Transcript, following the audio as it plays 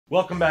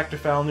Welcome back to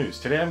Foul News.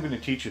 Today I'm going to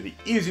teach you the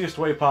easiest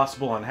way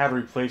possible on how to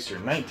replace your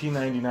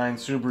 1999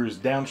 Subaru's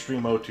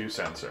downstream O2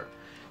 sensor.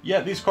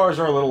 Yeah, these cars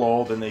are a little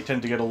old and they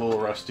tend to get a little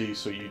rusty,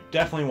 so you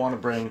definitely want to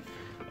bring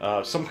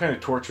some kind of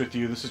torch with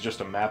you. This is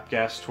just a MAP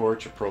gas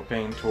torch, a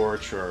propane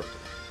torch, or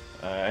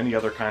any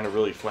other kind of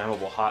really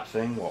flammable hot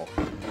thing. Well,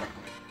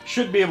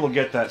 should be able to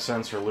get that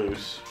sensor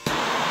loose.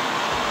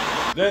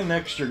 Then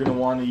next you're going to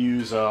want to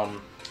use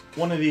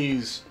one of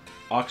these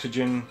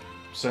oxygen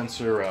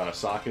sensor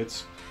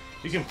sockets.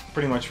 You can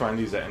pretty much find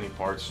these at any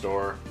parts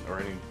store or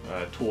any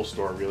tool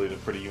store, really. They're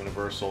pretty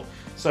universal.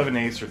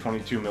 7/8 or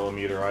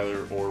 22mm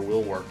either or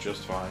will work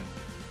just fine.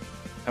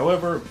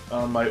 However,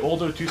 my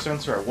old O2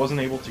 sensor, I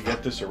wasn't able to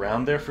get this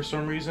around there for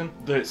some reason.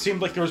 It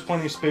seemed like there was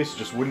plenty of space, it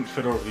just wouldn't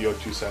fit over the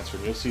O2 sensor,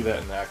 and you'll see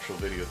that in the actual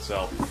video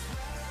itself.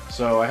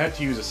 So I had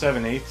to use a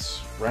 7/8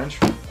 wrench,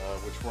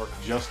 which worked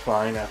just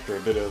fine after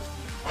a bit of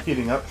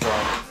heating up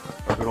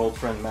from our good old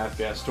friend Matt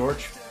Gas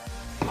Torch.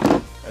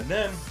 And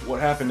then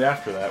what happened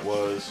after that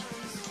was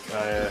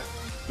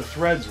the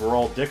threads were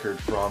all dickered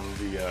from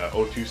the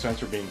O2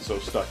 sensor being so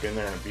stuck in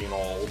there and it being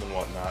all old and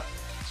whatnot.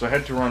 So I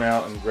had to run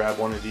out and grab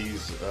one of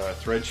these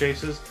thread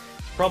chases.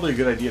 It's probably a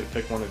good idea to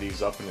pick one of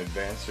these up in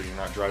advance so you're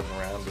not driving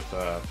around with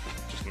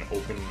just an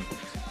open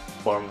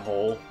bung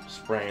hole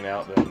spraying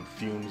out then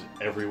fumes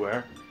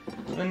everywhere.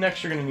 And then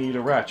next you're going to need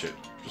a ratchet.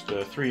 Just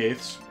a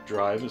 3/8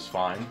 drive is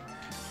fine.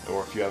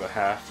 Or if you have a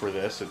half for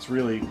this, it's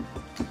really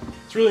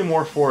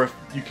more for if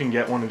you can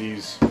get one of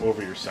these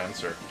over your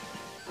sensor.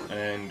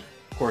 And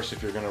of course,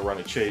 if you're going to run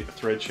a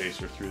thread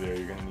chaser through there,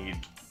 you're going to need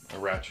a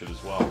ratchet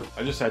as well.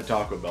 I just had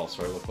Taco Bell,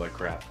 so I look like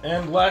crap.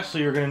 And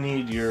lastly, you're going to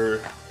need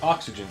your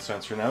oxygen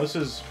sensor. Now this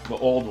is the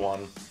old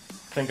one.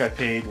 I think I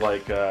paid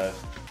like I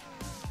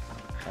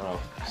don't know,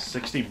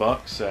 60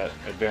 bucks at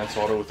Advance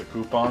Auto with a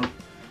coupon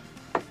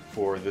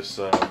for this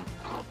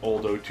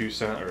old O2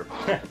 sensor,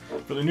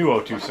 for the new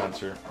O2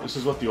 sensor. This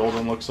is what the old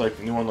one looks like.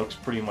 The new one looks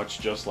pretty much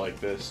just like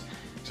this,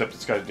 except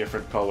it's got a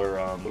different color,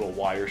 little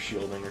wire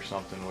shielding or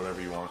something,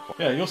 whatever you want to call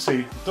it. Yeah, you'll see.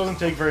 It doesn't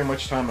take very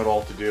much time at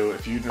all to do.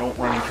 If you don't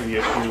run into the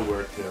issue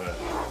where the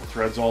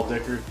thread's all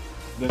dickered,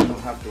 then you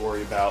don't have to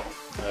worry about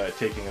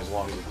taking as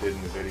long as it did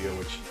in the video,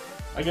 which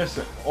I guess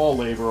all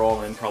labor,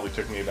 all in, probably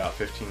took me about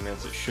 15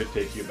 minutes. It should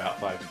take you about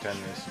 5 to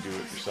 10 minutes to do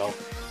it yourself.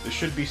 This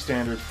should be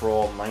standard for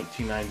all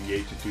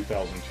 1998 to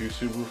 2002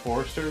 Subaru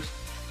Foresters,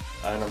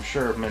 and I'm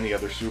sure many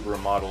other Subaru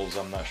models,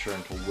 I'm not sure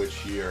until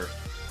which year,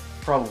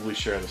 probably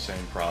share the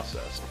same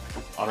process.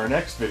 On our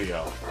next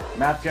video,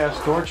 MAP gas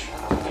torch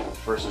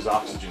versus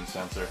oxygen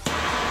sensor.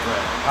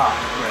 Red hot,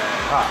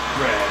 red hot,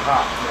 red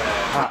hot,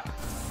 red hot.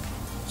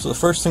 So the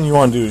first thing you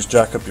want to do is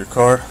jack up your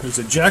car. There's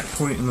a jack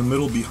point in the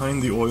middle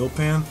behind the oil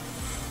pan.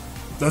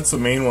 That's the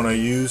main one I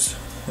use.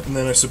 And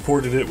then I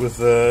supported it with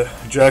a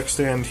jack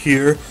stand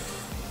here,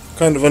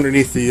 kind of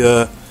underneath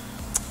the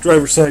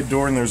driver's side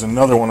door, and there's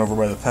another one over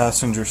by the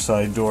passenger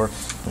side door.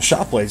 The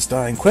shop light's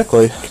dying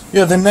quickly.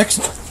 Yeah, then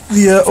next,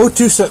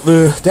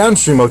 the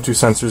downstream O2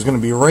 sensor is going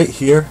to be right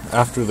here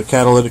after the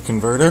catalytic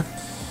converter.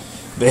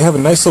 They have a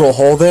nice little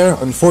hole there.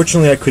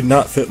 Unfortunately, I could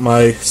not fit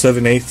my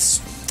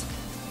 7/8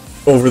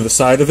 over the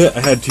side of it. I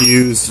had to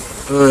use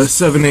a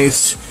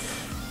 7/8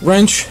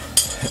 wrench,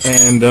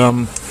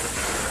 and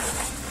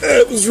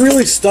it was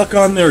really stuck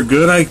on there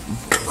good. I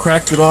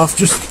cracked it off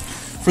just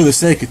for the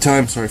sake of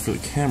time. Sorry for the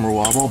camera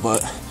wobble,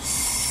 but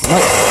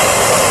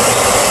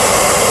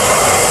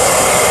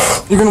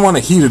you're going to want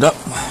to heat it up.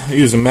 I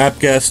use a MAP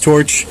gas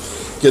torch.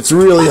 Gets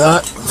really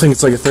hot. I think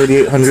it's like a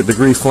 3,800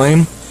 degree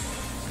flame.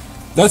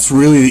 That's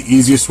really the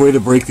easiest way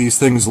to break these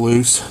things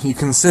loose. You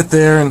can sit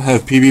there and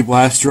have PB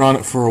Blaster on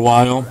it for a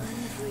while.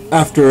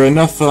 After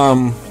enough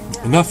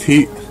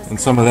heat and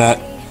some of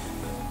that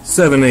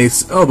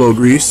 7/8 elbow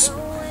grease,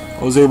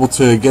 I was able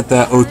to get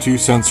that O2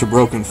 sensor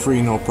broken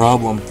free, no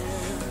problem.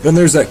 Then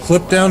there's that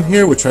clip down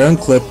here, which I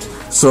unclipped,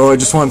 so I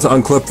just wanted to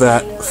unclip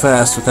that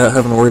fast without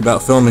having to worry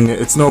about filming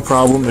it. It's no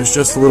problem. There's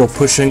just a little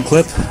push-in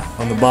clip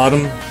on the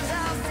bottom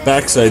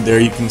backside there,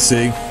 you can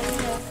see.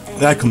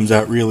 That comes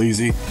out real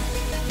easy.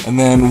 And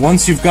then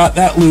once you've got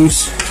that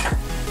loose,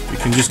 you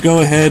can just go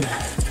ahead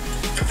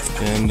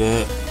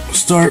and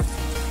start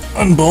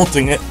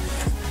unbolting it.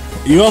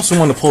 You also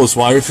want to pull this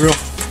wire through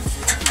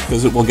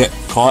because it will get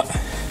caught,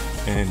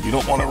 and you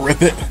don't want to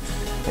rip it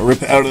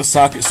out of the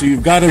socket. So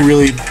you've got to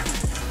really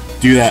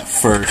do that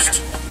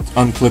first.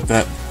 Unclip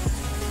that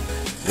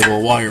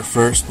little wire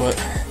first, but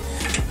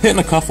hitting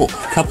a couple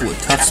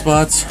of tough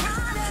spots.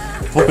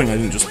 Hoping I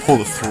didn't just pull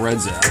the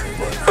threads out.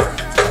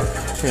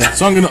 But yeah,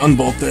 so I'm going to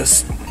unbolt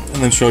this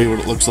and then show you what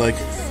it looks like.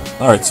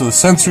 Alright, so the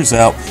sensor's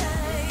out.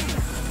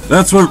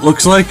 That's what it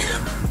looks like.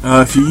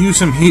 If you use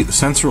some heat, the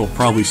sensor will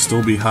probably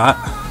still be hot,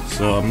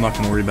 so I'm not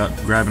going to worry about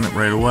grabbing it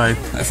right away.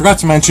 I forgot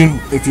to mention,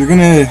 if you're going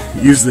to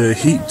use the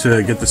heat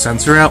to get the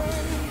sensor out,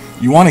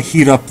 you want to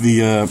heat up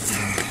the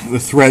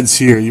threads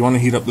here. You want to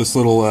heat up this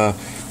little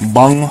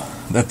bung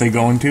that they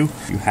go into.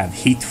 You have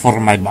heat for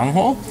my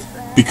bunghole?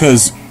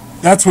 Because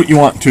that's what you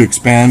want to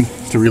expand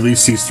to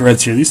release these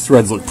threads here. These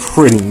threads look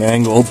pretty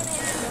mangled.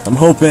 I'm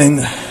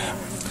hoping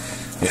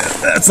Yeah,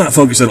 that's not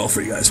focused at all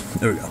for you guys.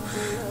 There we go.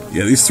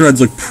 Yeah, these threads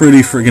look pretty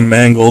friggin'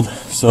 mangled,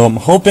 so I'm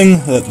hoping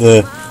that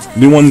the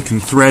new one can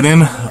thread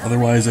in.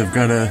 Otherwise, I've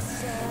got to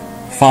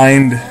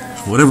find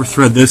whatever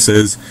thread this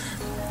is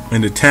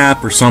and a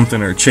tap or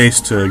something or a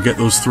chase to get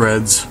those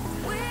threads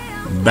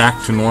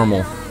back to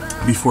normal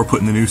before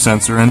putting the new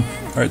sensor in.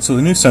 Alright, so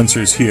the new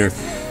sensor is here.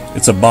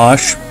 It's a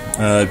Bosch.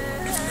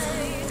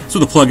 That's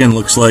what the plug-in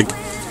looks like.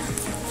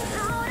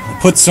 I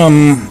put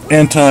some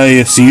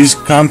anti-seize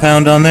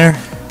compound on there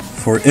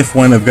for if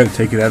when I've got to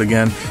take it out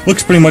again.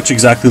 Looks pretty much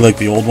exactly like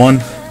the old one,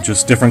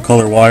 just different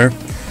color wire.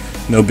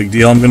 No big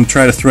deal. I'm going to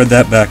try to thread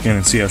that back in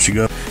and see how she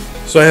goes.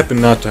 So I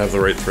happen not to have the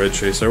right thread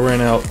chase. I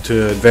ran out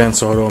to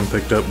Advance Auto and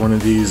picked up one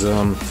of these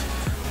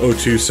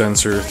O2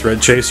 Sensor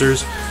thread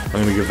chasers. I'm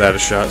going to give that a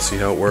shot, see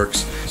how it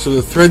works. So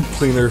the thread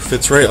cleaner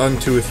fits right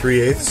onto a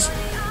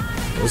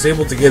 3/8. I was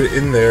able to get it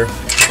in there,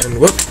 and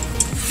whoop,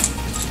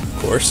 of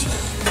course.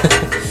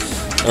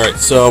 Alright,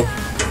 so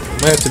I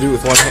might have to do it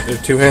with one hand or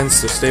two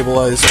hands to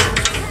stabilize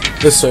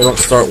this so I don't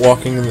start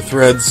walking in the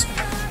threads.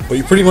 But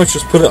you pretty much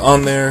just put it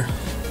on there.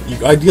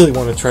 You ideally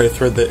want to try to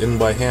thread that in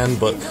by hand,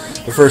 but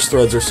the first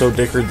threads are so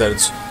dickered that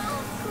it's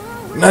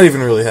not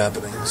even really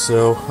happening.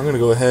 So I'm going to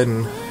go ahead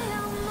and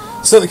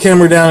set the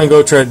camera down and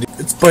go try to do it.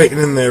 It's biting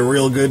in there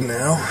real good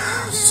now.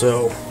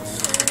 So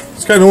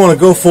just kind of want to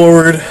go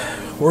forward,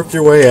 work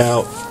your way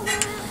out.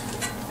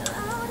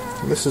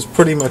 This is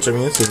pretty much, I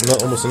mean, this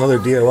is almost another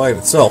DIY in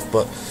itself,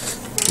 but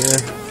yeah,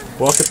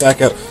 walk it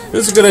back out.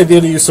 It's a good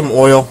idea to use some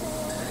oil.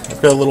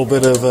 I've got a little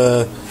bit of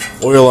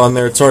oil on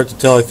there. It's hard to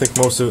tell. I think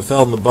most of it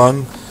fell in the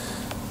bung.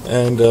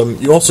 And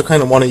you also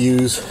kind of want to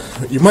use,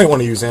 you might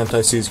want to use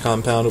anti-seize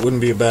compound. It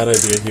wouldn't be a bad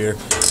idea here.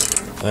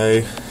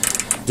 I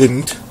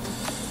didn't,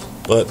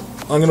 but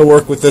I'm going to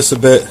work with this a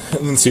bit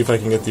and then see if I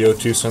can get the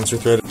O2 sensor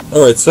threaded.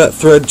 Alright, so that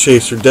thread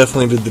chaser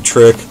definitely did the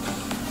trick.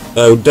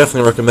 I would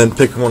definitely recommend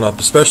picking one up,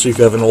 especially if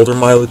you have an older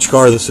mileage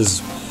car. This is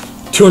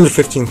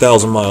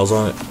 215,000 miles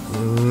on it.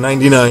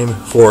 99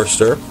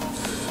 Forester.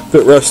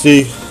 Bit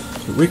rusty.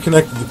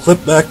 Reconnected the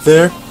clip back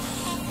there.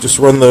 Just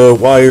run the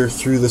wire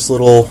through this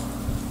little,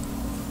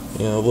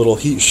 little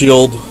heat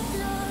shield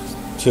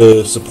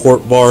to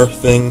support bar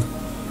thing,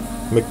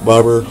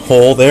 McBobber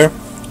hole there.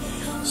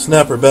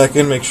 Snap her back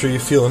in. Make sure you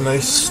feel a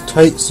nice,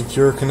 tight,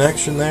 secure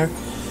connection there.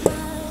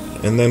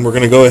 And then we're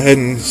going to go ahead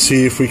and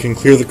see if we can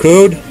clear the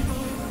code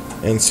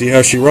and see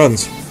how she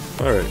runs.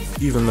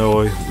 Alright, even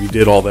though we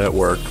did all that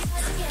work,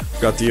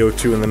 got the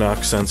O2 and the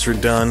knock sensor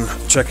done,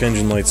 check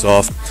engine lights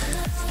off,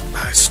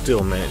 I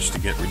still managed to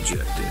get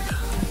rejected.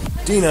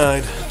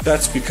 Denied.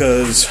 That's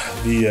because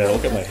the,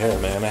 look at my hair,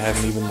 man, I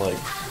haven't even, like,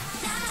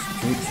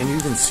 can you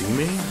even see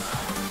me?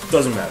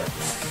 Doesn't matter.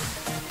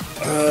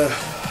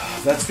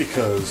 That's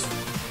because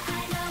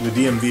the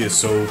DMV is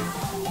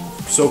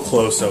so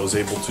close I was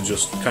able to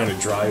just kind of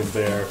drive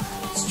there.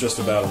 It's just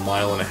about 1.5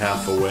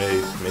 miles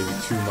away, maybe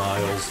 2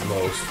 miles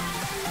most.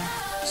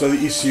 So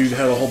the ECU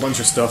had a whole bunch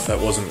of stuff that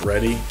wasn't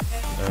ready.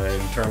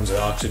 In terms of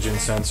oxygen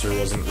sensor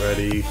wasn't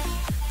ready.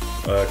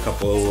 A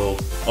couple of little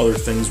other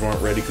things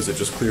weren't ready because it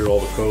just cleared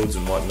all the codes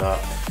and whatnot.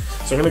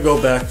 So I'm going to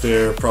go back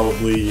there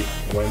probably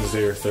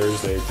Wednesday or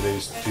Thursday.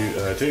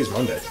 Today's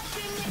Monday.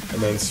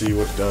 And then see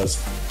what it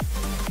does.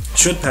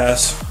 Should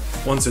pass.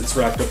 Once it's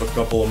racked up a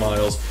couple of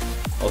miles,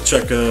 I'll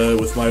check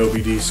with my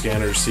OBD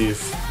scanner to see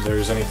if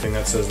there's anything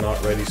that says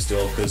not ready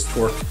still, because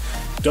Torque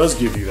does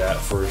give you that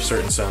for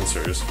certain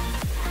sensors,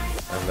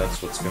 and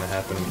that's what's going to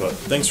happen. But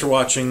thanks for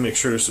watching. Make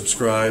sure to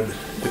subscribe,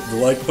 hit the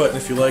like button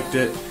if you liked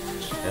it,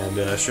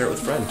 and share it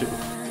with a friend too.